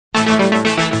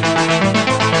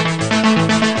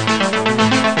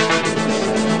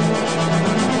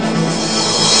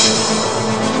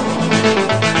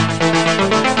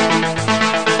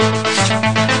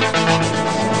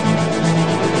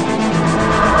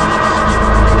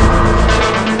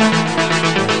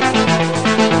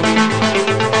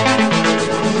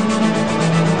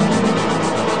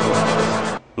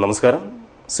നമസ്കാരം.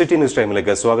 City news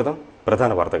ടൈമിലേക്ക് സ്വാഗതം.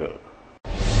 പ്രധാന വാർത്തകൾ.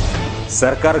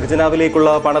 സർക്കാർ ഖജനാവിലേക്കുള്ള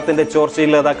പണത്തിന്റെ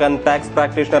ചോർച്ചയില്ലാതാക്കാൻ ടാക്സ്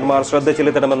പ്രാക്ടീഷണർമാർ ശ്രദ്ധ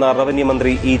ചെലുത്തണമെന്ന റവന്യൂ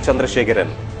മന്ത്രി E Chandrasekharan.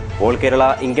 All Kerala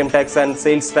income tax and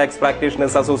sales tax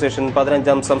practitioners association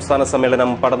 15ാം സംസ്ഥാന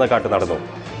സമ്മേളനം പടന്നക്കാട്ട് നടന്നു.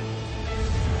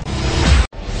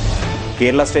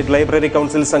 കേരള സ്റ്റേറ്റ് ലൈബ്രറി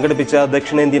കൌൺസിൽ സംഘടിപ്പിച്ച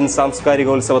ദക്ഷിണേന്ത്യൻ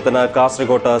സാംസ്കാരികോത്സവത്തിന്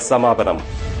കാസർഗോട്ട് സമാപനം.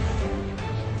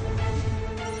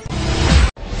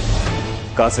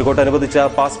 കാസർഗോട്ട് അനുവദിച്ച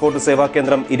പാസ്പോർട്ട് സേവാ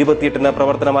കേന്ദ്രം 28-ന്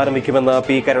പ്രവർത്തനം ആരംഭിക്കുമെന്ന്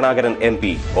പി കരുണാകരൻ MP.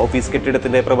 ഓഫീസ്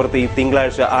കെട്ടിടത്തിന്റെ പ്രവൃത്തി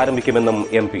തിങ്കളാഴ്ച ആരംഭിക്കുമെന്നും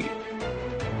MP.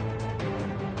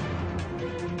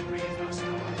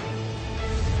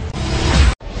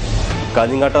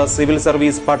 കാഞ്ഞങ്ങാട്ട് സിവിൽ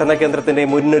സർവീസ് പഠന കേന്ദ്രത്തിന്റെ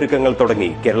മുന്നൊരുക്കങ്ങൾ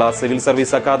തുടങ്ങി. കേരള സിവിൽ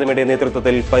സർവീസ് അക്കാദമിയുടെ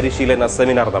നേതൃത്വത്തിൽ പരിശീലന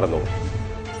സെമിനാർ നടന്നു.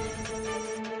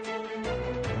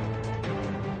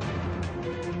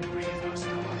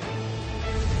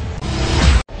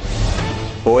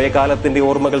 പോയ കാലത്തിന്റെ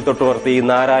ഓർമ്മകൾ തൊട്ടുണർത്തി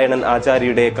നാരായണൻ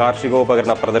ആചാര്യയുടെ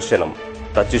കാർഷികോപകരണ പ്രദർശനം.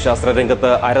 തച്ചുശാസ്ത്ര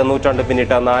രംഗത്ത് അരനൂറ്റാണ്ട്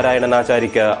പിന്നിട്ട നാരായണൻ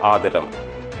ആചാര്യയ്ക്ക് ആദരം.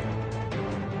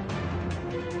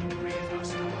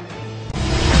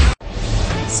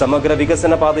 സമഗ്ര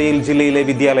വികസന പാതയിൽ ജില്ലയിലെ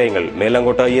വിദ്യാലയങ്ങൾ.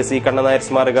 മേലങ്കോട്ട് AC കണ്ണനായർ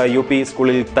സ്മാരക UP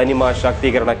സ്കൂളിൽ തനിമ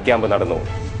ശാക്തീകരണ ക്യാമ്പ് നടന്നു.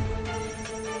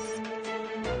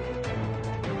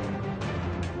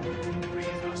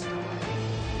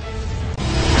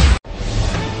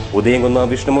 ഉദയംകുന്ന്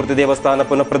വിഷ്ണുമൂർത്തി ദേവസ്ഥാന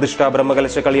പുനഃപ്രതിഷ്ഠ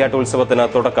ബ്രഹ്മകലശ കളിയാട്ടോത്സവത്തിന്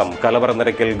തുടക്കം. കലവറ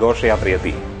നിരക്കിൽ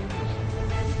ഘോഷയാത്രയെത്തി.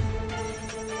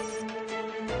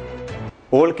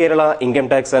 All Kerala income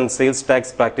tax and sales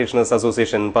tax practitioners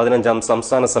association 15ാം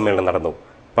സംസ്ഥാന സമ്മേളനം നടന്നു.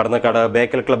 പടന്നക്കാട്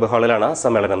ബേക്കൽ ക്ലബ്ബ് ഹാളിലാണ്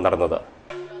സമ്മേളനം നടന്നത്.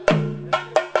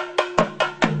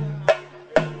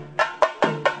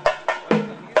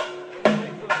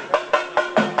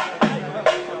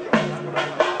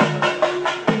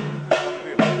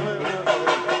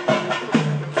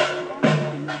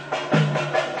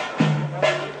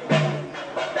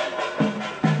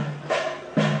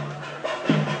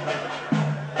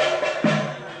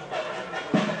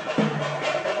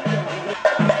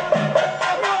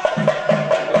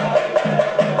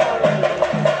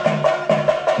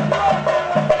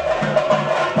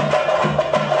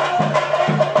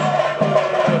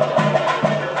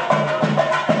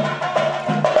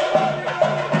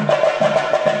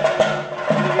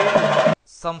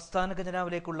 സംസ്ഥാന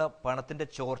ഖജനാവിലേക്കുള്ള പണത്തിന്റെ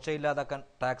ചോർച്ചയില്ലാതാക്കാൻ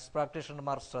ടാക്സ്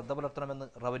പ്രാക്ടീഷണർമാർ ശ്രദ്ധ പുലർത്തണമെന്ന്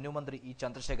റവന്യൂ മന്ത്രി ഇ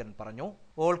ചന്ദ്രശേഖരൻ പറഞ്ഞു.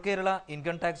 All Kerala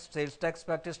income tax sales tax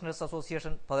practitioners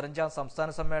association 15ാം സംസ്ഥാന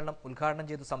സമ്മേളനം ഉദ്ഘാടനം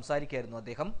ചെയ്ത് സംസാരിക്കുകയായിരുന്നു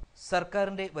അദ്ദേഹം.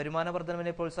 സർക്കാരിന്റെ വരുമാന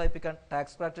വർധനവിനെ പ്രോത്സാഹിപ്പിക്കാൻ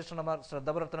ടാക്സ് പ്രാക്ടീഷണർമാർ ശ്രദ്ധ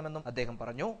പുലർത്തണമെന്നും അദ്ദേഹം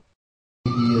പറഞ്ഞു.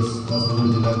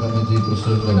 കാസർഗോഡ് ജില്ലാ കമ്മിറ്റി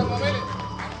പ്രസിഡന്റ്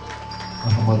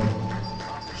അഹമ്മദ്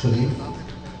ഷരീഫ്,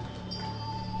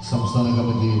 സംസ്ഥാന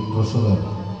committee treasurer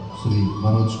Shri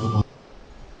Manoj Kumar.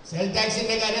 Sale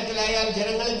ടാക്സിന്റെ കാര്യത്തിലായാൽ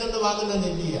ജനങ്ങളിൽ നിന്ന് വാങ്ങുന്ന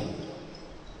നിധിയാണ്.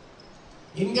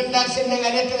 ഇൻകം ടാക്സിന്റെ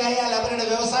കാര്യത്തിലായാൽ അവരുടെ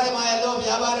വ്യവസായമായാലോ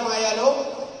വ്യാപാരമായാലോ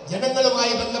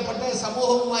ജനങ്ങളുമായി ബന്ധപ്പെട്ട്,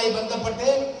 സമൂഹവുമായി ബന്ധപ്പെട്ട്,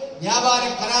 വ്യാപാര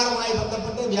കരാറുമായി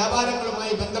ബന്ധപ്പെട്ട്,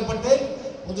 വ്യാപാരങ്ങളുമായി ബന്ധപ്പെട്ട്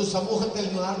പൊതുസമൂഹത്തിൽ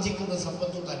നിന്ന് ആർജിക്കുന്ന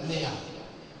സമ്പത്ത് തന്നെയാണ്.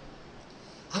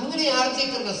 അങ്ങനെ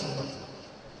ആർജിക്കുന്ന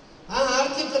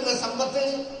സമ്പത്ത്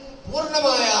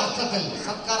പൂർണ്ണമായ അർത്ഥത്തിൽ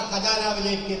സർക്കാർ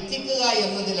ഖജാനാവിലേക്ക് എത്തിക്കുക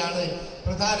എന്നതിലാണ്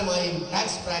പ്രധാനമായും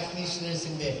ടാക്സ്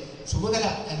പ്രാക്ടീഷണേഴ്സിന്റെ ചുമതല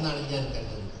എന്നാണ് ഞാൻ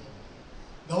കരുതുന്നത്.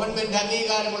 ഗവൺമെന്റിന്റെ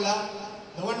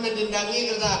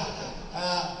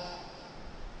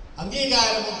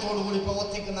അംഗീകാരത്തോടുകൂടി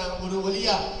പ്രവർത്തിക്കുന്ന ഒരു വലിയ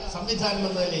സംവിധാനം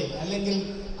എന്ന നിലയിൽ, അല്ലെങ്കിൽ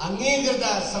അംഗീകൃത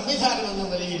സംവിധാനം എന്ന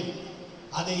നിലയിൽ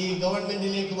അത് ഈ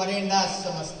ഗവൺമെന്റിലേക്ക് വരേണ്ട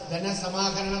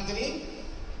ധനസമാഹരണത്തിന്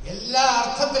എല്ലാ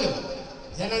അർത്ഥത്തിലും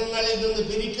ജനങ്ങളിൽ നിന്ന്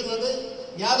പിരിക്കുന്നത്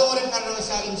യാതൊരു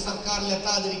കാരണവശാലും സർക്കാരിൽ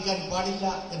എത്താതിരിക്കാൻ പാടില്ല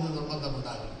എന്ന്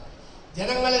നിർബന്ധമുണ്ടാകും.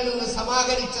 ജനങ്ങളിൽ നിന്ന്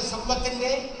സമാഹരിച്ച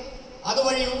സമ്പത്തിന്റെ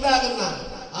അതുവഴി ഉണ്ടാകുന്ന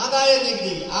ആദായ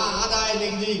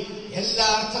നികുതി എല്ലാ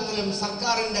അർത്ഥത്തിലും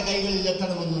സർക്കാരിന്റെ കൈകളിൽ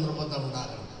എത്തണമെന്ന്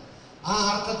നിർബന്ധമുണ്ടാകണം. ആ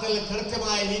അർത്ഥത്തിൽ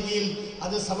കൃത്യമായ രീതിയിൽ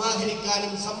അത്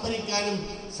സമാഹരിക്കാനും സംഭരിക്കാനും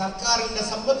സർക്കാരിന്റെ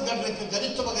സമ്പദ്ഘടനയ്ക്ക്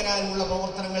കരുത്തു പകരാനുമുള്ള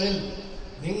പ്രവർത്തനങ്ങളിൽ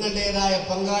നിങ്ങളുടേതായ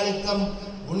പങ്കാളിത്തം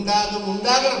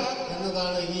ഉണ്ടാകണം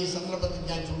എന്നതാണ് ഈ സന്ദർഭത്തിൽ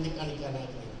ഞാൻ ചൂണ്ടിക്കാണിക്കാൻ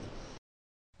ആഗ്രഹിക്കുന്നത്.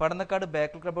 പടന്നക്കാട്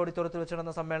ബേക്കൽ ക്ലബ്ബ് ഓഡിറ്റോറിയത്തിൽ വെച്ച്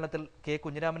നടന്ന സമ്മേളനത്തിൽ കെ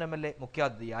കുഞ്ഞിരാമൻ MLA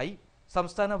മുഖ്യാതിഥിയായി.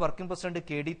 സംസ്ഥാന വർക്കിംഗ് പ്രസിഡന്റ്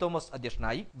KD തോമസ്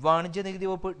അധ്യക്ഷനായി. വാണിജ്യ നികുതി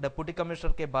വകുപ്പ് deputy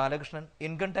commissioner K Balakrishnan,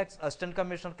 income tax assistant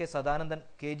commissioner K Sadanandan,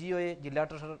 KGOA ജില്ലാ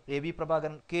ട്രഷറർ AV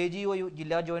പ്രഭാകരൻ, KGOU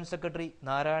ജില്ലാ ജോയിന്റ് സെക്രട്ടറി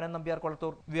നാരായണൻ നമ്പ്യാർ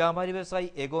കൊളത്തൂർ, വ്യാപാരി വ്യവസായി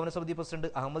ഏകോപന സമിതി പ്രസിഡന്റ്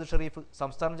അഹമ്മദ് ഷെരീഫ്,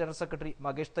 സംസ്ഥാന ജനറൽ സെക്രട്ടറി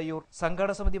മകേഷ് തയ്യൂർ,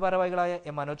 സംഘാടക സമിതി ഭാരവാഹികളായ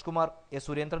M Manoj Kumar, A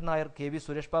Surendran Nair, KV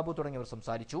Suresh Babu തുടങ്ങിയവർ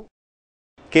സംസാരിച്ചു.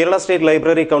 കേരള സ്റ്റേറ്റ്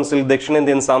ലൈബ്രറി കൌൺസിൽ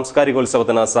ദക്ഷിണേന്ത്യൻ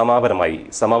സാംസ്കാരികോത്സവത്തിന് സമാപനമായി.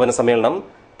 സമാപന സമ്മേളനം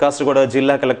കാസർഗോഡ്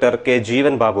ജില്ലാ കളക്ടർ K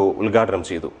ജീവൻ ബാബു ഉദ്ഘാടനം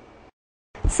ചെയ്തു.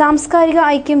 സാംസ്കാരിക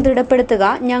ഐക്യം ദൃഢപ്പെടുത്തുക,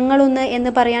 ഞങ്ങളൊന്ന്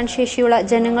എന്ന് പറയാൻ ശേഷിയുള്ള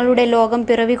ജനങ്ങളുടെ ലോകം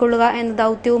പിറവികൊള്ളുക എന്ന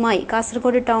ദൗത്യവുമായി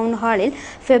കാസർഗോഡ് ടൗൺ ഹാളിൽ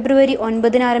ഫെബ്രുവരി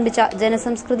 9 ആരംഭിച്ച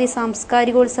ജനസംസ്കൃതി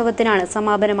സാംസ്കാരികോത്സവത്തിനാണ്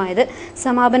സമാപനമായത്.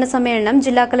 സമാപന സമ്മേളനം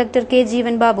ജില്ലാ കളക്ടർ കെ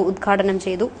ജീവൻ ബാബു ഉദ്ഘാടനം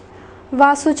ചെയ്തു.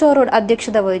 വാസു ചോറോഡ്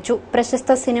അധ്യക്ഷത വഹിച്ചു.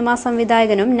 പ്രശസ്ത സിനിമാ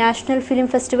സംവിധായകനും നാഷണൽ ഫിലിം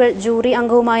ഫെസ്റ്റിവൽ ജൂറി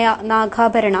അംഗവുമായ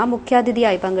നാഗാഭരണ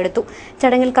മുഖ്യാതിഥിയായി പങ്കെടുത്തു.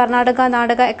 ചടങ്ങിൽ കർണാടക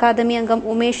നാടക അക്കാദമി അംഗം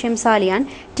Umesh M Saliyan,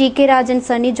 T K Rajan,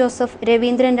 Sunny Joseph,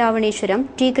 Raveendran Ravaneeswaram,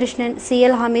 T Krishnan, C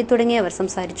L Hameed തുടങ്ങിയവർ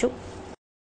സംസാരിച്ചു.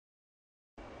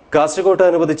 കാസർഗോഡ്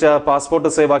അനുവദിച്ച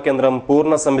പാസ്പോർട്ട് സേവാ കേന്ദ്രം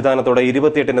പൂർണ്ണ സംവിധാനത്തോടെ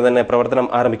 28-ന് തന്നെ പ്രവർത്തനം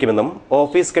ആരംഭിക്കുമെന്നും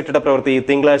ഓഫീസ് കെട്ടിട പ്രവൃത്തി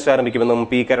തിങ്കളാഴ്ച ആരംഭിക്കുമെന്നും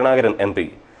പി കരുണാകരൻ MP.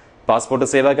 പാസ്പോർട്ട്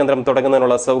സേവാ കേന്ദ്രം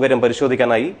തുടങ്ങുന്നതിനുള്ള സൗകര്യം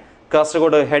പരിശോധിക്കാനായി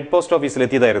കാസർഗോഡ് ഹെഡ് പോസ്റ്റ്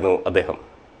ഓഫീസിലെത്തിയതായിരുന്നു അദ്ദേഹം.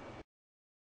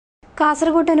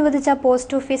 കാസർഗോഡ് അനുവദിച്ച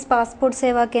പോസ്റ്റ് ഓഫീസ് പാസ്പോർട്ട്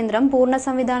സേവാ കേന്ദ്രം പൂർണ്ണ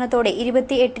സംവിധാനത്തോടെ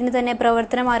 28-ന് തന്നെ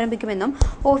പ്രവർത്തനം ആരംഭിക്കുമെന്നും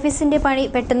ഓഫീസിന്റെ പണി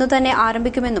പെട്ടെന്നു തന്നെ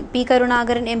ആരംഭിക്കുമെന്നും പി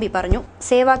കരുണാകരൻ MP പറഞ്ഞു.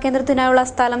 സേവാ കേന്ദ്രത്തിനായുള്ള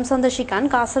സ്ഥലം സന്ദർശിക്കാൻ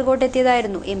കാസർഗോഡ്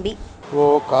എത്തിയതായിരുന്നു MP.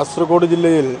 കാസർഗോഡ്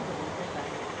ജില്ലയിൽ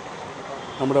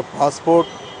നമ്മുടെ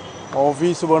പാസ്പോർട്ട്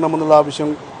ഓഫീസ് വേണമെന്നുള്ള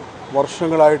ആവശ്യം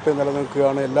വർഷങ്ങളായിട്ട്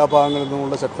നിലനിൽക്കുകയാണ്. എല്ലാ ഭാഗങ്ങളിൽ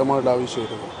നിന്നുമുള്ള ശക്തമായിട്ടുള്ള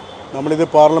ആവശ്യമായിരുന്നു. നമ്മളിത്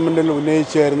പാർലമെൻറ്റിൽ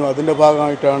ഉന്നയിച്ചായിരുന്നു. അതിൻ്റെ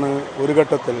ഭാഗമായിട്ടാണ് ഒരു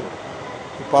ഘട്ടത്തിൽ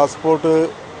പാസ്പോർട്ട്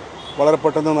വളരെ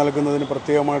പെട്ടെന്ന് നൽകുന്നതിന്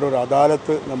പ്രത്യേകമായിട്ടൊരു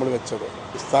അദാലത്ത് നമ്മൾ വെച്ചത്.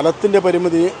 സ്ഥലത്തിൻ്റെ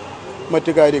പരിമിതി,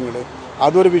 മറ്റു കാര്യങ്ങൾ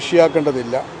അതൊരു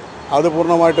വിഷയമാക്കേണ്ടതില്ല. അത്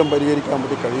പൂർണ്ണമായിട്ടും പരിഹരിക്കാൻ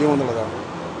വേണ്ടി കഴിയുമെന്നുള്ളതാണ്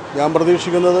ഞാൻ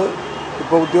പ്രതീക്ഷിക്കുന്നത്.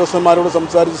 ഇപ്പോൾ ഉദ്യോഗസ്ഥന്മാരോട്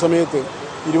സംസാരിച്ച സമയത്ത്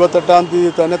 28-ാം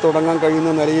തീയതി തന്നെ തുടങ്ങാൻ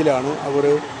കഴിയുന്ന നിലയിലാണ് അവർ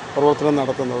പ്രവർത്തനം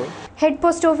നടത്തുന്നത്. ഹെഡ്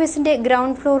പോസ്റ്റ് ഓഫീസിന്റെ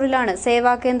ഗ്രൗണ്ട് ഫ്ലോറിലാണ്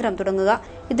സേവാ കേന്ദ്രം തുടങ്ങുക.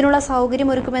 ഇതിനുള്ള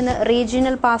സൗകര്യമൊരുക്കുമെന്ന്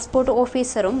റീജിയണൽ പാസ്പോർട്ട്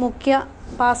ഓഫീസറും മുഖ്യ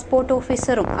പാസ്പോർട്ട്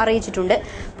ഓഫീസറും അറിയിച്ചിട്ടുണ്ട്.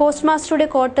 പോസ്റ്റ് മാസ്റ്ററുടെ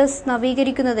ക്വാർട്ടേഴ്സ്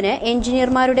നവീകരിക്കുന്നതിന്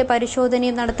എഞ്ചിനീയർമാരുടെ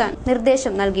പരിശോധനയും നടത്താൻ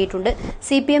നിർദ്ദേശം നൽകിയിട്ടുണ്ട്.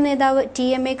 CPM നേതാവ്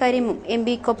TMA കരീമും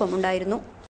MPക്കൊപ്പം ഉണ്ടായിരുന്നു.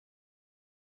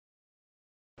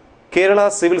 കേരള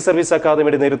സിവിൽ സർവീസ്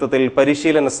അക്കാദമിയുടെ നേതൃത്വത്തിൽ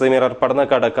പരിശീലന സെമിനാർ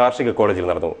പടന്നക്കാട് കാർഷിക കോളേജിൽ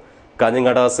നടന്നു.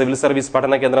 കാഞ്ഞങ്ങാട് സിവിൽ സർവീസ്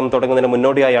പഠന കേന്ദ്രം തുടങ്ങുന്നതിന്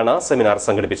മുന്നോടിയായാണ് സെമിനാർ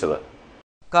സംഘടിപ്പിച്ചത്.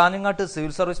 കാഞ്ഞങ്ങാട്ട്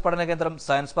സിവിൽ സർവീസ് പഠന കേന്ദ്രം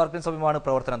സയൻസ് പാർക്കിന് സമീപമാണ്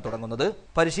പ്രവർത്തനം തുടങ്ങുന്നത്.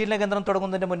 പരിശീലന കേന്ദ്രം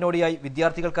തുടങ്ങുന്നതിന്റെ മുന്നോടിയായി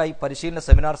വിദ്യാർത്ഥികൾക്കായി പരിശീലന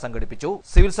സെമിനാർ സംഘടിപ്പിച്ചു.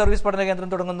 സിവിൽ സർവീസ് പഠന കേന്ദ്രം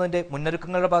തുടങ്ങുന്നതിന്റെ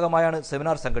മുന്നൊരുക്കങ്ങളുടെ ഭാഗമായാണ്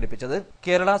സെമിനാർ സംഘടിപ്പിച്ചത്.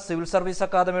 കേരള സിവിൽ സർവീസ്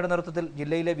അക്കാദമിയുടെ നേതൃത്വത്തിൽ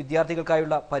ജില്ലയിലെ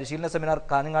വിദ്യാർത്ഥികൾക്കായുള്ള പരിശീലന സെമിനാർ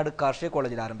കാഞ്ഞങ്ങാട് കാർഷിക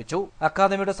കോളേജിൽ ആരംഭിച്ചു.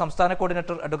 അക്കാദമിയുടെ സംസ്ഥാന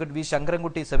coordinator advocate V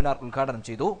Sankarankutty seminar ഉദ്ഘാടനം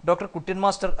ചെയ്തു. ഡോക്ടർ കുട്ടിൻ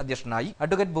മാസ്റ്റർ അധ്യക്ഷനായി.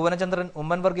 അഡ്വക്കേറ്റ് ഭുവനചന്ദ്രൻ,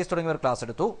 ഉമ്മൻ വർഗീസ് തുടങ്ങിയവർ ക്ലാസ്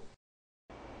എടുത്തു.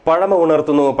 പഴമ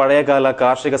ഉണർത്തുന്നു പഴയകാല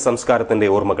കാർഷിക സംസ്കാരത്തിന്റെ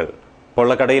ഓർമ്മകൾ.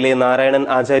 പൊള്ളക്കടയിലെ നാരായണൻ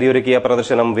ആചാര്യ ഒരുക്കിയ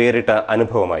പ്രദർശനം വേറിട്ട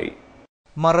അനുഭവമായി.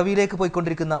 മറവിയിലേക്ക്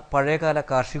പോയിക്കൊണ്ടിരിക്കുന്ന പഴയകാല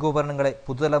കാർഷികോപകരണങ്ങളെ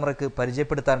പുതുതലമുറയ്ക്ക്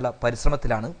പരിചയപ്പെടുത്താനുള്ള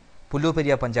പരിശ്രമത്തിലാണ്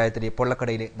പുല്ലൂപ്പെരിയ പഞ്ചായത്തിലെ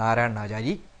പൊള്ളക്കടയിലെ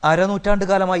നാരായണനാചാരി.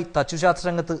 അരനൂറ്റാണ്ടുകാലമായി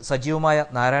തച്ചുശാസ്ത്രരംഗത്ത് സജീവമായ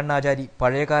നാരായണനാചാരി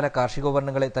പഴയകാല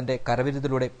കാർഷികോപകരണങ്ങളെ തന്റെ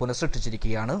കരവിരുതിലൂടെ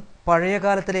പുനഃസൃഷ്ടിച്ചിരിക്കുകയാണ്.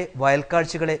 പഴയകാലത്തിലെ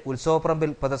വയൽക്കാഴ്ചകളെ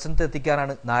ഉത്സവപ്പറമ്പിൽ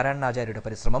പ്രദർശനത്തിലെത്തിക്കാനാണ് നാരായണനാചാര്യയുടെ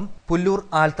പരിശ്രമം. പുല്ലൂർ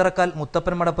ആൽത്തറക്കാൽ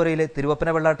മുത്തപ്പൻ മടപ്പുരയിലെ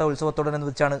തിരുവപ്പന വെള്ളാട്ട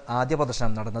ഉത്സവത്തോടനുബന്ധിച്ചാണ് ആദ്യ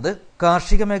പ്രദർശനം നടന്നത്.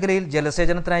 കാർഷിക മേഖലയിൽ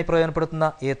ജലസേചനത്തിനായി പ്രയോജനപ്പെടുത്തുന്ന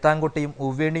ഏത്താങ്കൊട്ടയും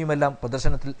ഉവ്വേണിയുമെല്ലാം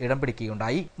പ്രദർശനത്തിൽ ഇടം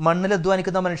പിടിക്കുകയുണ്ടായി. മണ്ണിൽ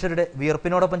അധ്വാനിക്കുന്ന മനുഷ്യരുടെ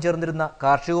വിയർപ്പിനോടൊപ്പം ചേർന്നിരുന്ന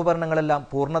കാർഷികോപകരണങ്ങളെല്ലാം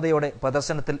പൂർണ്ണതയോടെ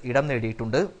പ്രദർശനത്തിൽ ഇടം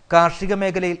നേടിയിട്ടുണ്ട്. കാർഷിക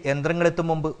മേഖലയിൽ യന്ത്രങ്ങളെത്തും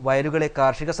മുമ്പ് വയലുകളെ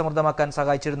കാർഷിക സമൃദ്ധമാക്കാൻ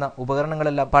സഹായിച്ചിരുന്ന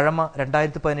ഉപകരണങ്ങളെല്ലാം പഴമ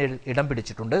 2017 ഇടം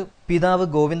പിടിച്ചിട്ടുണ്ട്. പിതാവ്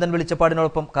ഗോവിന്ദൻ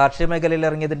വെളിച്ചപ്പാടിനോടൊപ്പം കാർഷിക മേഖലയിൽ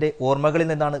ഇറങ്ങിയതിന്റെ ഓർമ്മകളിൽ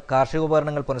നിന്നാണ്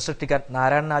കാർഷികോപകരണങ്ങൾ പുനഃസൃഷ്ടിക്കാൻ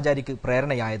നാരായണനാചാര്യക്ക്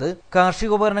പ്രേരണയായത്.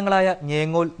 കാർഷികോപകരണങ്ങളായ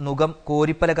ഞേങ്ങോൽ, നുകം,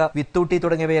 കോരിപ്പലക, വിത്തൂട്ടി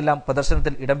തുടങ്ങിയവയെല്ലാം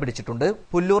പ്രദർശനത്തിൽ ഇടം പിടിച്ചിട്ടുണ്ട്.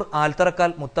 പുല്ലൂർ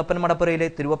ആൽത്തറക്കാൽ മുത്തപ്പൻ മടപ്പുരയിലെ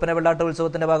തിരുവപ്പന വെള്ളാട്ട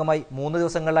ഉത്സവത്തിന്റെ ഭാഗമായി 3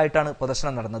 ദിവസങ്ങളിലായിട്ടാണ്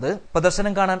പ്രദർശനം നടന്നത്.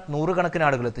 പ്രദർശനം കാണാൻ 100 കണക്കിന്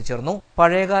ആളുകൾ എത്തിച്ചേർന്നു.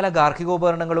 പഴയകാല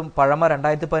ഗാർഹികോപകരണങ്ങളും പഴമ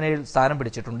 2017 സ്ഥാനം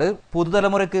പിടിച്ചിട്ടുണ്ട്.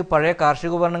 പുതുതലമുറയ്ക്ക് പഴയ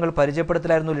കാർഷികോപകരണങ്ങൾ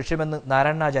പരിചയപ്പെടുത്തലായിരുന്നു ലക്ഷ്യമെന്ന്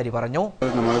നാരായണനാചാരി പറഞ്ഞു.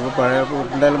 നമ്മളിപ്പോൾ പഴയ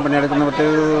വീട്ടിൻ്റെ പണിയെടുക്കുന്ന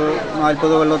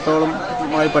 40 കൊല്ലത്തോളം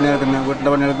പണിയെടുക്കുന്നത്,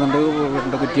 വീട്ടിൻ്റെ പണിയെടുക്കുന്നുണ്ട്,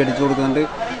 വീട്ടിൻ്റെ കുറ്റി അടിച്ചു കൊടുക്കുന്നുണ്ട്.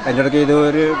 അതിൻ്റെ ഇടയ്ക്ക് ഇത്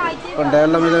ഒരു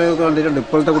പണ്ടെല്ലാം ഇത് കണ്ടിട്ടുണ്ട്.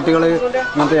 ഇപ്പോഴത്തെ കുട്ടികൾ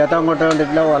ഇങ്ങനത്തെ ഏത്താങ്കോട്ട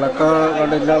കണ്ടിട്ടില്ല, വലക്ക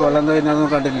കണ്ടിട്ടില്ല, വെള്ളം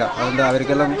കഴിഞ്ഞതൊന്നും കണ്ടില്ല. അതുകൊണ്ട്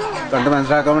അവർക്കെല്ലാം കണ്ട്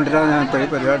മനസ്സിലാക്കാൻ വേണ്ടിയിട്ടാണ് ഞാൻ ഇപ്പോൾ ഈ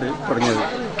പരിപാടി തുടങ്ങിയത്.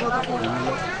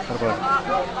 ഇപ്പോൾ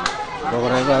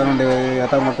കുറേ സാധനമുണ്ട്.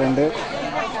 ഏത്താങ്കോട്ടയുണ്ട്,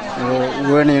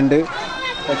 ഉവേണിയുണ്ട്,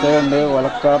 പച്ചയുണ്ട്,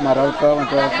 വലക്ക, മരവൽക്ക,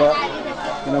 മറ്റവൽക്ക,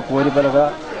 പിന്നെ കോരിപ്പലക,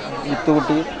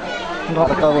 വിത്തുകുട്ടി,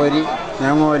 വലക്ക കോരി,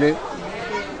 ഞേങ്ങോല്,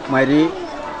 മരി,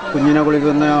 കുഞ്ഞിനെ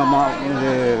കുളിക്കുന്ന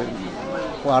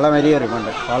വാളമരി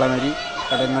അറിയുന്നുണ്ട്. വാളമരി,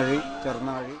 കടങ്ങഴി,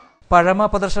 ചെറുനാഴി. പഴമ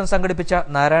പ്രദർശനം സംഘടിപ്പിച്ച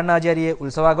നാരായണാചാര്യയെ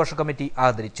ഉത്സവാഘോഷ കമ്മിറ്റി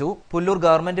ആദരിച്ചു. പുല്ലൂർ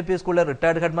ഗവൺമെന്റ് പി സ്കൂളിലെ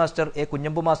retired head master A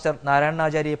Kunhambu master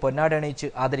നാരായണാചാര്യയെ പൊന്നാട അണിയിച്ച്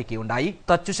ആദരിക്കുകയുണ്ടായി.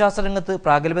 തച്ചുശാസ്ത്ര രംഗത്ത്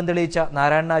പ്രാഗൽഭ്യം തെളിയിച്ച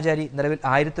നാരായണാചാരി നിലവിൽ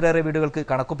 1000-ലേറെ വീടുകൾക്ക്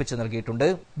കണക്കൊപ്പിച്ചു നൽകിയിട്ടുണ്ട്.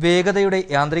 വേഗതയുടെ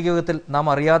യാന്ത്രിക യുഗത്തിൽ നാം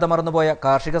അറിയാതെ മറന്നുപോയ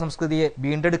കാർഷിക സംസ്കൃതിയെ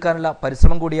വീണ്ടെടുക്കാനുള്ള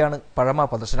പരിശ്രമം കൂടിയാണ് പഴമ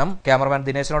പ്രദർശനം. Cameraman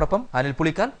ദിനേശിനോടൊപ്പം Anil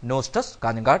പുളിക്കാൻ, news desk,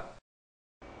 Kanhangad.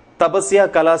 Tapasya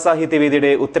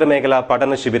കലാസാഹിത്യവേദിയുടെ ഉത്തരമേഖല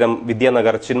പഠന ശിബിരം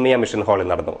വിദ്യാനഗർ ചിന്മയ മിഷൻ ഹാളിൽ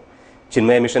നടന്നു.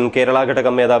 ചിന്മയ മിഷൻ കേരള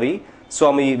ഘടകം മേധാവി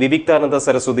സ്വാമി വിവിക്താനന്ദ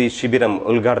സരസ്വതി ശിബിരം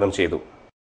ഉദ്ഘാടനം ചെയ്തു.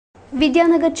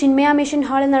 വിദ്യാനഗർ ചിന്മയ മിഷൻ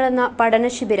ഹാളിൽ നടന്ന പഠന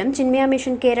ശിബിരം ചിന്മയ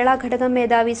മിഷൻ കേരള ഘടകം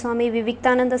മേധാവി സ്വാമി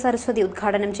വിവിക്താനന്ദ സരസ്വതി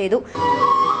ഉദ്ഘാടനം ചെയ്തു.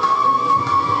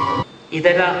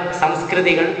 ഇതര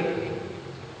സംസ്കൃതികൾ,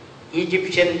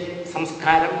 ഈജിപ്ഷ്യൻ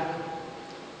സംസ്കാരം,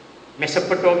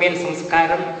 മെസപ്പൊട്ടോമിയൻ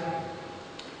സംസ്കാരം,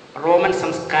 റോമൻ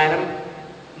സംസ്കാരം,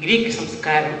 ഗ്രീക്ക്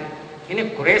സംസ്കാരം, ഇങ്ങനെ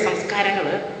കുറേ സംസ്കാരങ്ങൾ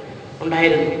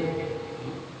ഉണ്ടായിരുന്നു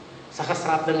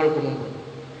സഹസ്രാബ്ദങ്ങൾക്ക് മുമ്പ്.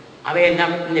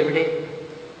 അവയെല്ലാം ഇന്നിവിടെ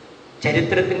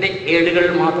ചരിത്രത്തിൻ്റെ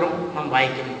ഏടുകളിൽ മാത്രം നാം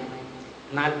വായിക്കുന്നു.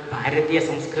 എന്നാൽ ഭാരതീയ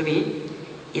സംസ്കൃതി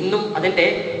ഇന്നും അതിൻ്റെ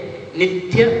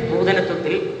നിത്യ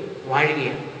നൂതനത്വത്തിൽ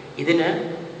വാഴുകയാണ്. ഇതിന്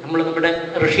നമ്മൾ നമ്മുടെ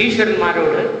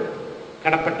ഋഷീശ്വരന്മാരോട്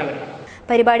കടപ്പെട്ടവരാണ്.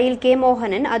 പരിപാടിയിൽ കെ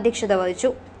മോഹനൻ അധ്യക്ഷത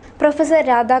വഹിച്ചു. പ്രൊഫസർ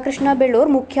രാധാകൃഷ്ണ ബെള്ളൂർ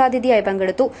മുഖ്യാതിഥിയായി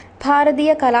പങ്കെടുത്തു.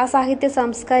 ഭാരതീയ കലാസാഹിത്യ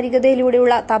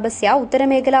സാംസ്കാരികതയിലൂടെയുള്ള തപസ്യ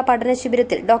ഉത്തരമേഖലാ പഠന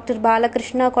ശിബിരത്തിൽ doctor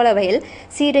Balakrishna കൊളവയിൽ,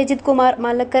 C Rajith Kumar,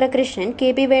 Mallakkara Krishnan, K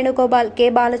P Venugopal, K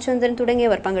Balachandran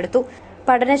തുടങ്ങിയവർ പങ്കെടുത്തു.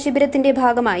 പഠന ശിബിരത്തിന്റെ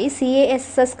ഭാഗമായി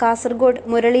CASS കാസർഗോഡ്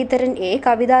മുരളീധരൻ എ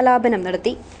കവിതാലാപനം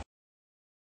നടത്തി.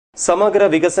 സമഗ്ര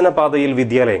വികസന പാതയിൽ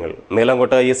വിദ്യാലയങ്ങൾ.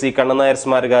 മേലാങ്കോട്ട് SC കണ്ണൻ നായർ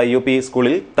സ്മാരക UP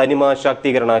സ്കൂളിൽ തനിമ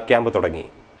ശാക്തീകരണ ക്യാമ്പ് തുടങ്ങി.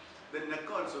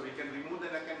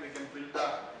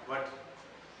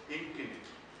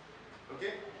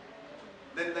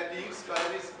 Then that ink's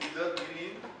color is either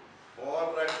green or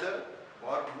red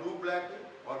or blue black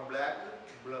or black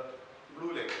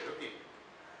blue like. Okay,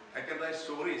 I can write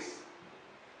stories.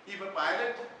 If a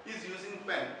pilot is using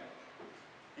pen,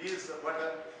 he is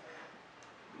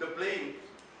the plane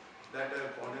that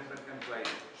a fountain pen can fly.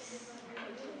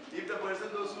 If the person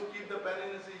those who keep the pen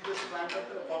in his, he just climb up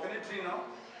the coconut tree now,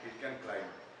 it can climb.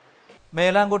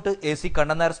 Melankot SC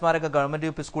Kannan Nair സ്മാരക government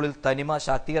UP സ്കൂളിൽ തനിമ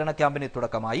ശാക്തീകരണ ക്യാമ്പിന്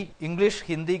തുടക്കമായി. English,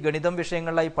 Hindi, ഗണിതം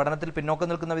വിഷയങ്ങളിലായി പഠനത്തിൽ പിന്നോക്കം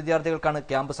നിൽക്കുന്ന വിദ്യാർത്ഥികൾക്കാണ്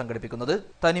ക്യാമ്പ് സംഘടിപ്പിക്കുന്നത്.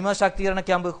 തനിമ ശാക്തീകരണ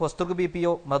ക്യാമ്പ് ഹൊസ്തുർഗ്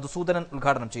BPO മധുസൂദനൻ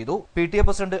ഉദ്ഘാടനം ചെയ്തു. PTA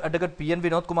president advocate PN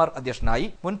Vinod Kumar അധ്യക്ഷനായി.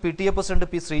 മുൻ PTA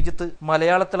പ്രസിഡന്റ് P ശ്രീജിത്ത്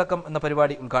മലയാളത്തിളക്കം എന്ന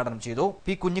പരിപാടി ഉദ്ഘാടനം ചെയ്തു.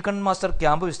 P കുഞ്ഞിക്കണ്ണൻ മാസ്റ്റർ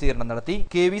ക്യാമ്പ് വിശദീകരണം നടത്തി.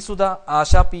 KV സുധ,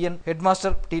 ആശ PN, head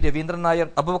master T Raveendran Nair,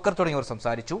 Abubakar തുടങ്ങിയവർ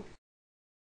സംസാരിച്ചു.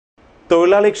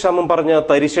 തൊഴിലാളി ക്ഷാമം പറഞ്ഞ്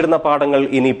തരിശിടുന്ന പാടങ്ങൾ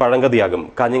ഇനി പഴങ്കതിയാകും.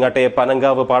 കാഞ്ഞങ്ങാട്ടെ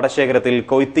പനങ്കാവ് പാടശേഖരത്തിൽ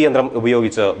കൊയ്ത്ത് യന്ത്രം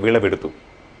ഉപയോഗിച്ച് വിളവെടുത്തു.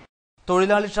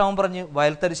 തൊഴിലാളി ക്ഷാമം പറഞ്ഞ്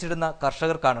വയൽ തരിശിടുന്ന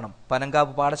കർഷകർ കാണണം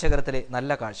പനങ്കാവ് പാടശേഖരത്തിലെ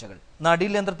നല്ല കാഴ്ചകൾ.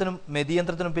 നടീൽ യന്ത്രത്തിനും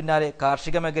മെതിയന്ത്രത്തിനും പിന്നാലെ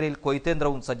കാർഷിക മേഖലയിൽ കൊയ്ത്ത്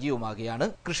യന്ത്രവും സജീവമാകുകയാണ്.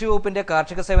 കൃഷി വകുപ്പിന്റെ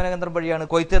കാർഷിക സേവന കേന്ദ്രം വഴിയാണ്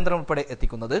കൊയ്ത്ത് യന്ത്രം ഉൾപ്പെടെ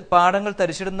എത്തിക്കുന്നത്. പാടങ്ങൾ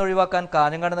തരിശിടുന്ന ഒഴിവാക്കാൻ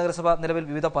കാഞ്ഞങ്ങാട് നഗരസഭ നിലവിൽ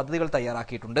വിവിധ പദ്ധതികൾ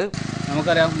തയ്യാറാക്കിയിട്ടുണ്ട്.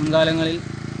 നമുക്കറിയാം, മുൻകാലങ്ങളിൽ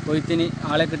കൊയ്ത്തിന്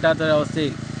ആളെ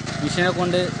കിട്ടാത്തൊരവസ്ഥയിൽ മിഷനെ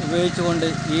കൊണ്ട് ഉപയോഗിച്ചുകൊണ്ട്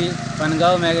ഈ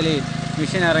പനങ്കാവ് മേഖലയിൽ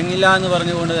മിഷൻ ഇറങ്ങില്ല എന്ന്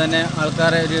പറഞ്ഞുകൊണ്ട് തന്നെ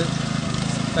ആൾക്കാരെ ഒരു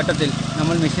ഘട്ടത്തിൽ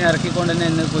നമ്മൾ മിഷൻ ഇറക്കിക്കൊണ്ട് തന്നെ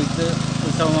ഇന്ന് കൊയ്ത്ത്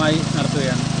ഉത്സവമായി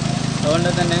നടത്തുകയാണ്. അതുകൊണ്ട്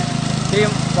തന്നെ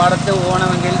ഇത്രയും പാടത്ത്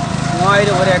പോകണമെങ്കിൽ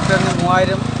 3000 ഒരു ഹെക്ടറിന്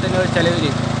 3000 ഒരു ചെലവിൽ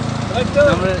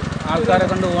നമ്മൾ ആൾക്കാരെ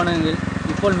കൊണ്ട് പോകണമെങ്കിൽ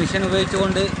ഇപ്പോൾ മിഷൻ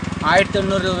ഉപയോഗിച്ചുകൊണ്ട്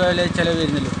 1800 രൂപ വരെ ചിലവ്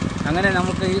വരുന്നല്ലോ. അങ്ങനെ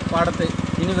നമുക്ക് ഈ പാടത്ത്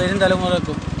ഇനി വരും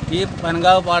തലമുറക്കും ഈ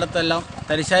പനങ്കാവ് പാടത്തെല്ലാം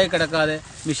തരിശായി കിടക്കാതെ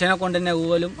മിഷനെ കൊണ്ട് തന്നെ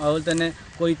ഊവലും അതുപോലെ തന്നെ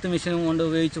കൊയ്ത്ത് മിഷനും കൊണ്ട്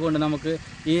ഉപയോഗിച്ചുകൊണ്ട് നമുക്ക്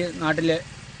ഈ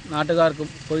നാട്ടുകാർക്കും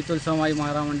കൊയ്ത്തുത്സവമായി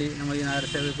മാറാൻ വേണ്ടി നമ്മൾ ഈ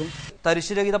നഗരസഭയ്ക്കും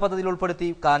തരിശുരഹിത പദ്ധതിയിൽ ഉൾപ്പെടുത്തി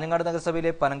കാഞ്ഞങ്ങാട്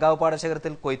നഗരസഭയിലെ പനങ്കാവ്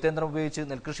പാടശേഖരത്തിൽ കൊയ്ത്തേന്ത്രം ഉപയോഗിച്ച്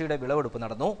നെൽകൃഷിയുടെ വിളവെടുപ്പ്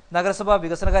നടന്നു. നഗരസഭാ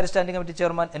വികസനകാര്യ standing committee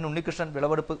chairman N Unnikrishnan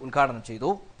വിളവെടുപ്പ് ഉദ്ഘാടനം ചെയ്തു.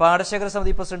 പാടശേഖര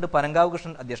സമിതി പ്രസിഡന്റ് പനങ്കാവ്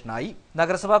കൃഷ്ണൻ അധ്യക്ഷനായി.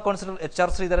 നഗരസഭാ councillor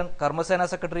HR Sreedharan, കർമ്മസേനാ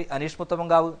secretary Aneesh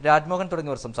മുത്തമങ്കാവ്, Rajmohan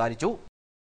തുടങ്ങിയവർ സംസാരിച്ചു.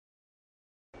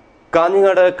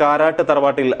 കാഞ്ഞങ്ങാട് കാരാട്ട്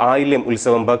തറവാട്ടിൽ ആയില്യം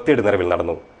ഉത്സവം ഭക്തിയുടെ നിറവിൽ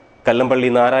നടന്നു. കല്ലമ്പള്ളി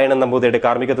നാരായണൻ നമ്പൂതിരിയുടെ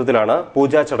കാർമ്മികത്വത്തിലാണ്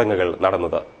പൂജാ ചടങ്ങുകൾ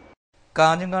നടന്നത്.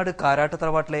 കാഞ്ഞങ്ങാട് കാരാട്ട്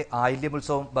തറവാട്ടിലെ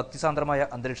ആയില്യമുത്സവം ഭക്തിസാന്ദ്രമായ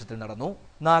അന്തരീക്ഷത്തിൽ നടന്നു.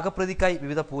 നാഗപ്രീതിക്കായി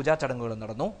വിവിധ പൂജാ ചടങ്ങുകളും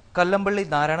നടന്നു. കല്ലമ്പള്ളി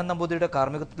നാരായണൻ നമ്പൂതിരിയുടെ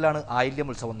കാർമ്മികത്വത്തിലാണ്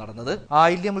ആയില്യമുത്സവം നടന്നത്.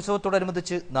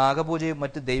 ആയില്യമുത്സവത്തോടനുബന്ധിച്ച് നാഗപൂജയും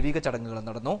മറ്റ് ദൈവിക ചടങ്ങുകളും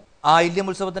നടന്നു.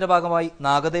 ആയില്യമുത്സവത്തിന്റെ ഭാഗമായി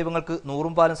നാഗദൈവങ്ങൾക്ക്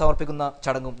 100 പാലും സമർപ്പിക്കുന്ന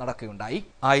ചടങ്ങും നടക്കുകയുണ്ടായി.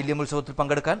 ആയില്യമുത്സവത്തിൽ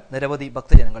പങ്കെടുക്കാൻ നിരവധി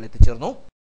ഭക്തജനങ്ങൾ എത്തിച്ചേർന്നു.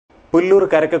 പുല്ലൂർ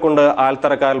കരക്കക്കുണ്ട്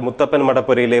ആൽത്തറക്കാൽ മുത്തപ്പൻ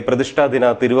മടപ്പുരയിലെ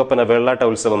പ്രതിഷ്ഠാദിന തിരുവപ്പന വെള്ളാട്ട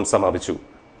ഉത്സവം സമാപിച്ചു.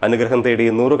 അനുഗ്രഹം തേടി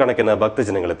 100 കണക്കിന്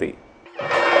ഭക്തജനങ്ങളെത്തി.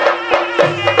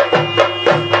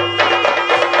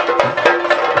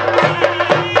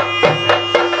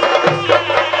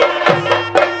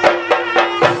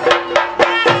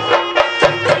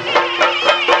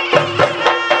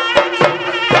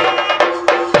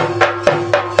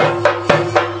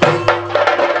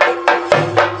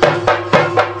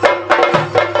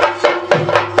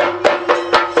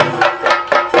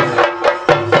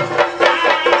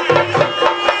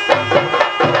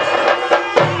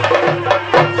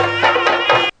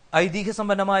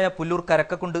 ഐതിഹ്യസമ്പന്നമായ പുല്ലൂർ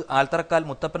കരക്കക്കുണ്ട് ആൽത്തറക്കാൽ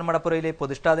മുത്തപ്പൻ മടപ്പുരയിലെ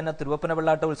പ്രതിഷ്ഠാദിന തിരുവപ്പന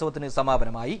വെള്ളാട്ട ഉത്സവത്തിന്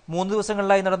സമാപനമായി. 3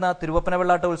 ദിവസങ്ങളിലായി നടന്ന തിരുവപ്പന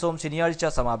വെള്ളാട്ട ഉത്സവം ശനിയാഴ്ച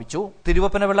സമാപിച്ചു.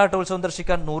 തിരുവപ്പന വെള്ളാട്ട ഉത്സവം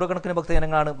ദർശിക്കാൻ നൂറുകണക്കിന്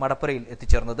ഭക്തജനങ്ങളാണ് മടപ്പുരയിൽ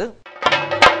എത്തിച്ചേർന്നത്.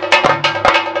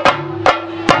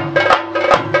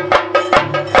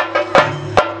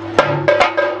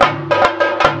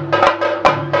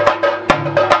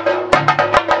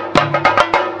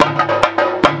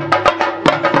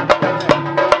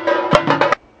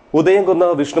 ഉദയംകുന്ന്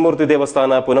വിഷ്ണുമൂർത്തി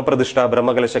ദേവസ്ഥാന പുനഃപ്രതിഷ്ഠ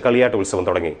ബ്രഹ്മകലശ കളിയാട്ട് ഉത്സവം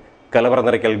തുടങ്ങി. കലവറ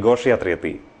നിറയ്ക്കൽ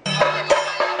ഘോഷയാത്രയെത്തി.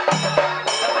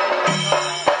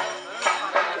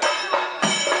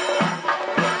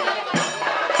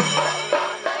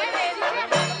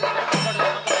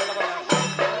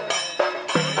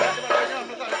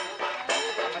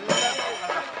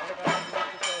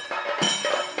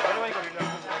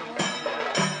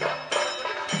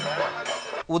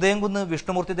 ഉദയംകുന്ന്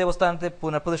വിഷ്ണുമൂർത്തി ദേവസ്ഥാനത്തെ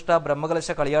പുനഃപ്രതിഷ്ഠ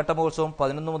ബ്രഹ്മകലശ കളിയാട്ട മഹോത്സവം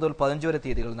 11 മുതൽ 15 വരെ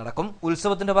തീയതികൾ നടക്കും.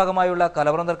 ഉത്സവത്തിന്റെ ഭാഗമായുള്ള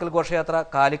കലവറ നിറക്കൽ ഘോഷയാത്ര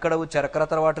കാലിക്കടവ് ചരക്കര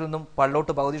തറവാട്ടിൽ നിന്നും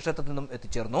പള്ളോട്ട് ഭഗവതി ക്ഷേത്രത്തിൽ നിന്നും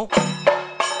എത്തിച്ചേർന്നു.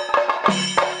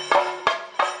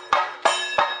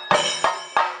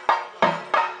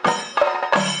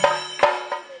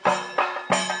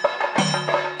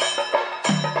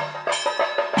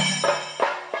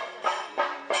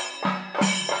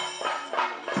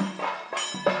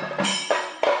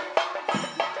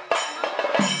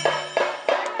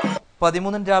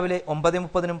 രാവിലെ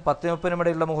 9:30-നും 10:30-നും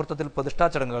ഇടയിലുള്ള മുഹൂർത്തത്തിൽ പ്രതിഷ്ഠാ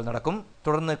ചടങ്ങുകൾ നടക്കും.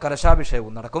 തുടർന്ന്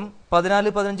കലശാഭിഷേകവും നടക്കും.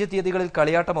 14, 15 തീയതികളിൽ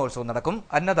കളിയാട്ട മഹോത്സവം നടക്കും.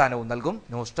 അന്നദാനവും നൽകും.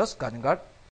 News desk Kanhangad.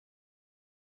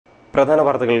 പ്രധാന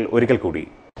വാർത്തകൾ ഒരിക്കൽ കൂടി.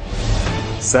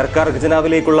 സർക്കാർ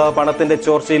ഖജനാവിലേക്കുള്ള പണത്തിന്റെ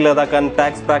ചോർച്ച ഇല്ലാതാക്കാൻ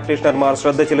ടാക്സ് പ്രാക്ടീഷണർമാർ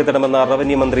ശ്രദ്ധ ചെലുത്തണമെന്ന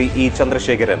റവന്യൂ മന്ത്രി E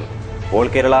Chandrasekharan. All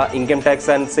Kerala income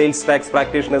tax and sales tax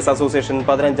practitioners association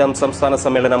 15ാം സംസ്ഥാന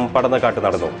സമ്മേളനം പടന്നക്കാട്ട്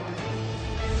നടന്നു.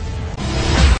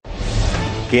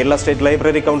 കേരള സ്റ്റേറ്റ്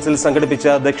ലൈബ്രറി കൌൺസിൽ സംഘടിപ്പിച്ച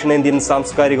ദക്ഷിണേന്ത്യൻ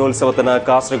സാംസ്കാരികോത്സവത്തിന്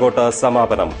കാസർഗോഡ്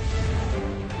സമാപനം.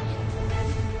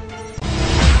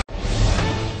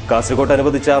 കാസർഗോഡ്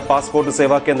അനുവദിച്ച പാസ്പോർട്ട്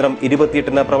സേവാ കേന്ദ്രം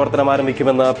 28-ന് പ്രവർത്തനം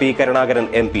ആരംഭിക്കുമെന്ന് പി കരുണാകരൻ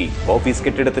MP. ഓഫീസ്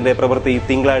കെട്ടിടത്തിന്റെ പ്രവൃത്തി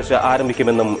തിങ്കളാഴ്ച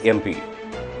ആരംഭിക്കുമെന്നും MP.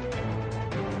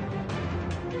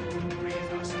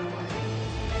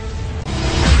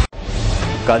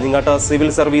 കാഞ്ഞങ്ങാട്ട് സിവിൽ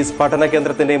സർവീസ് പഠന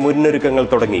കേന്ദ്രത്തിന്റെ മുന്നൊരുക്കങ്ങൾ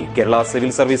തുടങ്ങി. കേരള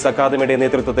സിവിൽ സർവീസ് അക്കാദമിയുടെ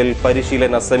നേതൃത്വത്തിൽ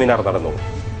പരിശീലന സെമിനാർ നടന്നു.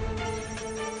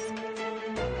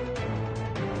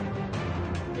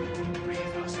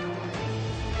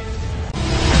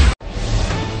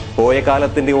 പോയ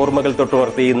കാലത്തിന്റെ ഓർമ്മകൾ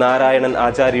തൊട്ടുണർത്തി നാരായണൻ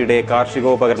ആചാര്യയുടെ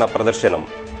കാർഷികോപകരണ പ്രദർശനം.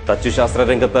 തച്ചുശാസ്ത്ര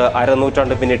രംഗത്ത്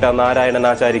അരനൂറ്റാണ്ട് പിന്നിട്ട നാരായണൻ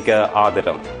ആചാര്യയ്ക്ക്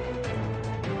ആദരം.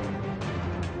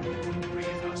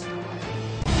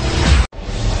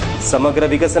 സമഗ്ര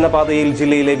വികസന പാതയിൽ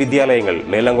ജില്ലയിലെ വിദ്യാലയങ്ങൾ.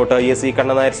 മേലങ്കോട്ട് SC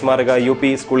കണ്ണനായർ സ്മാരക UP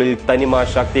സ്കൂളിൽ തനിമ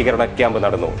ശാക്തീകരണ ക്യാമ്പ്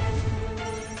നടന്നു.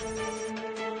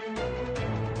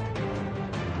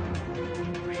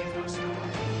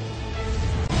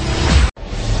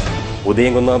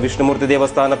 ഉദയംകുന്ന് വിഷ്ണുമൂർത്തി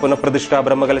ദേവസ്ഥാന പുനഃപ്രതിഷ്ഠ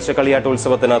ബ്രഹ്മകലശ കളിയാട്ട്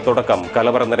ഉത്സവത്തിന് തുടക്കം.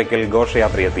 കലവറ നിറയ്ക്കൽ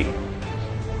ഘോഷയാത്രയെത്തി.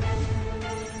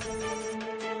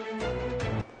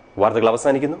 വാർത്തകൾ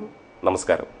അവസാനിക്കുന്നു.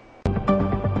 നമസ്കാരം.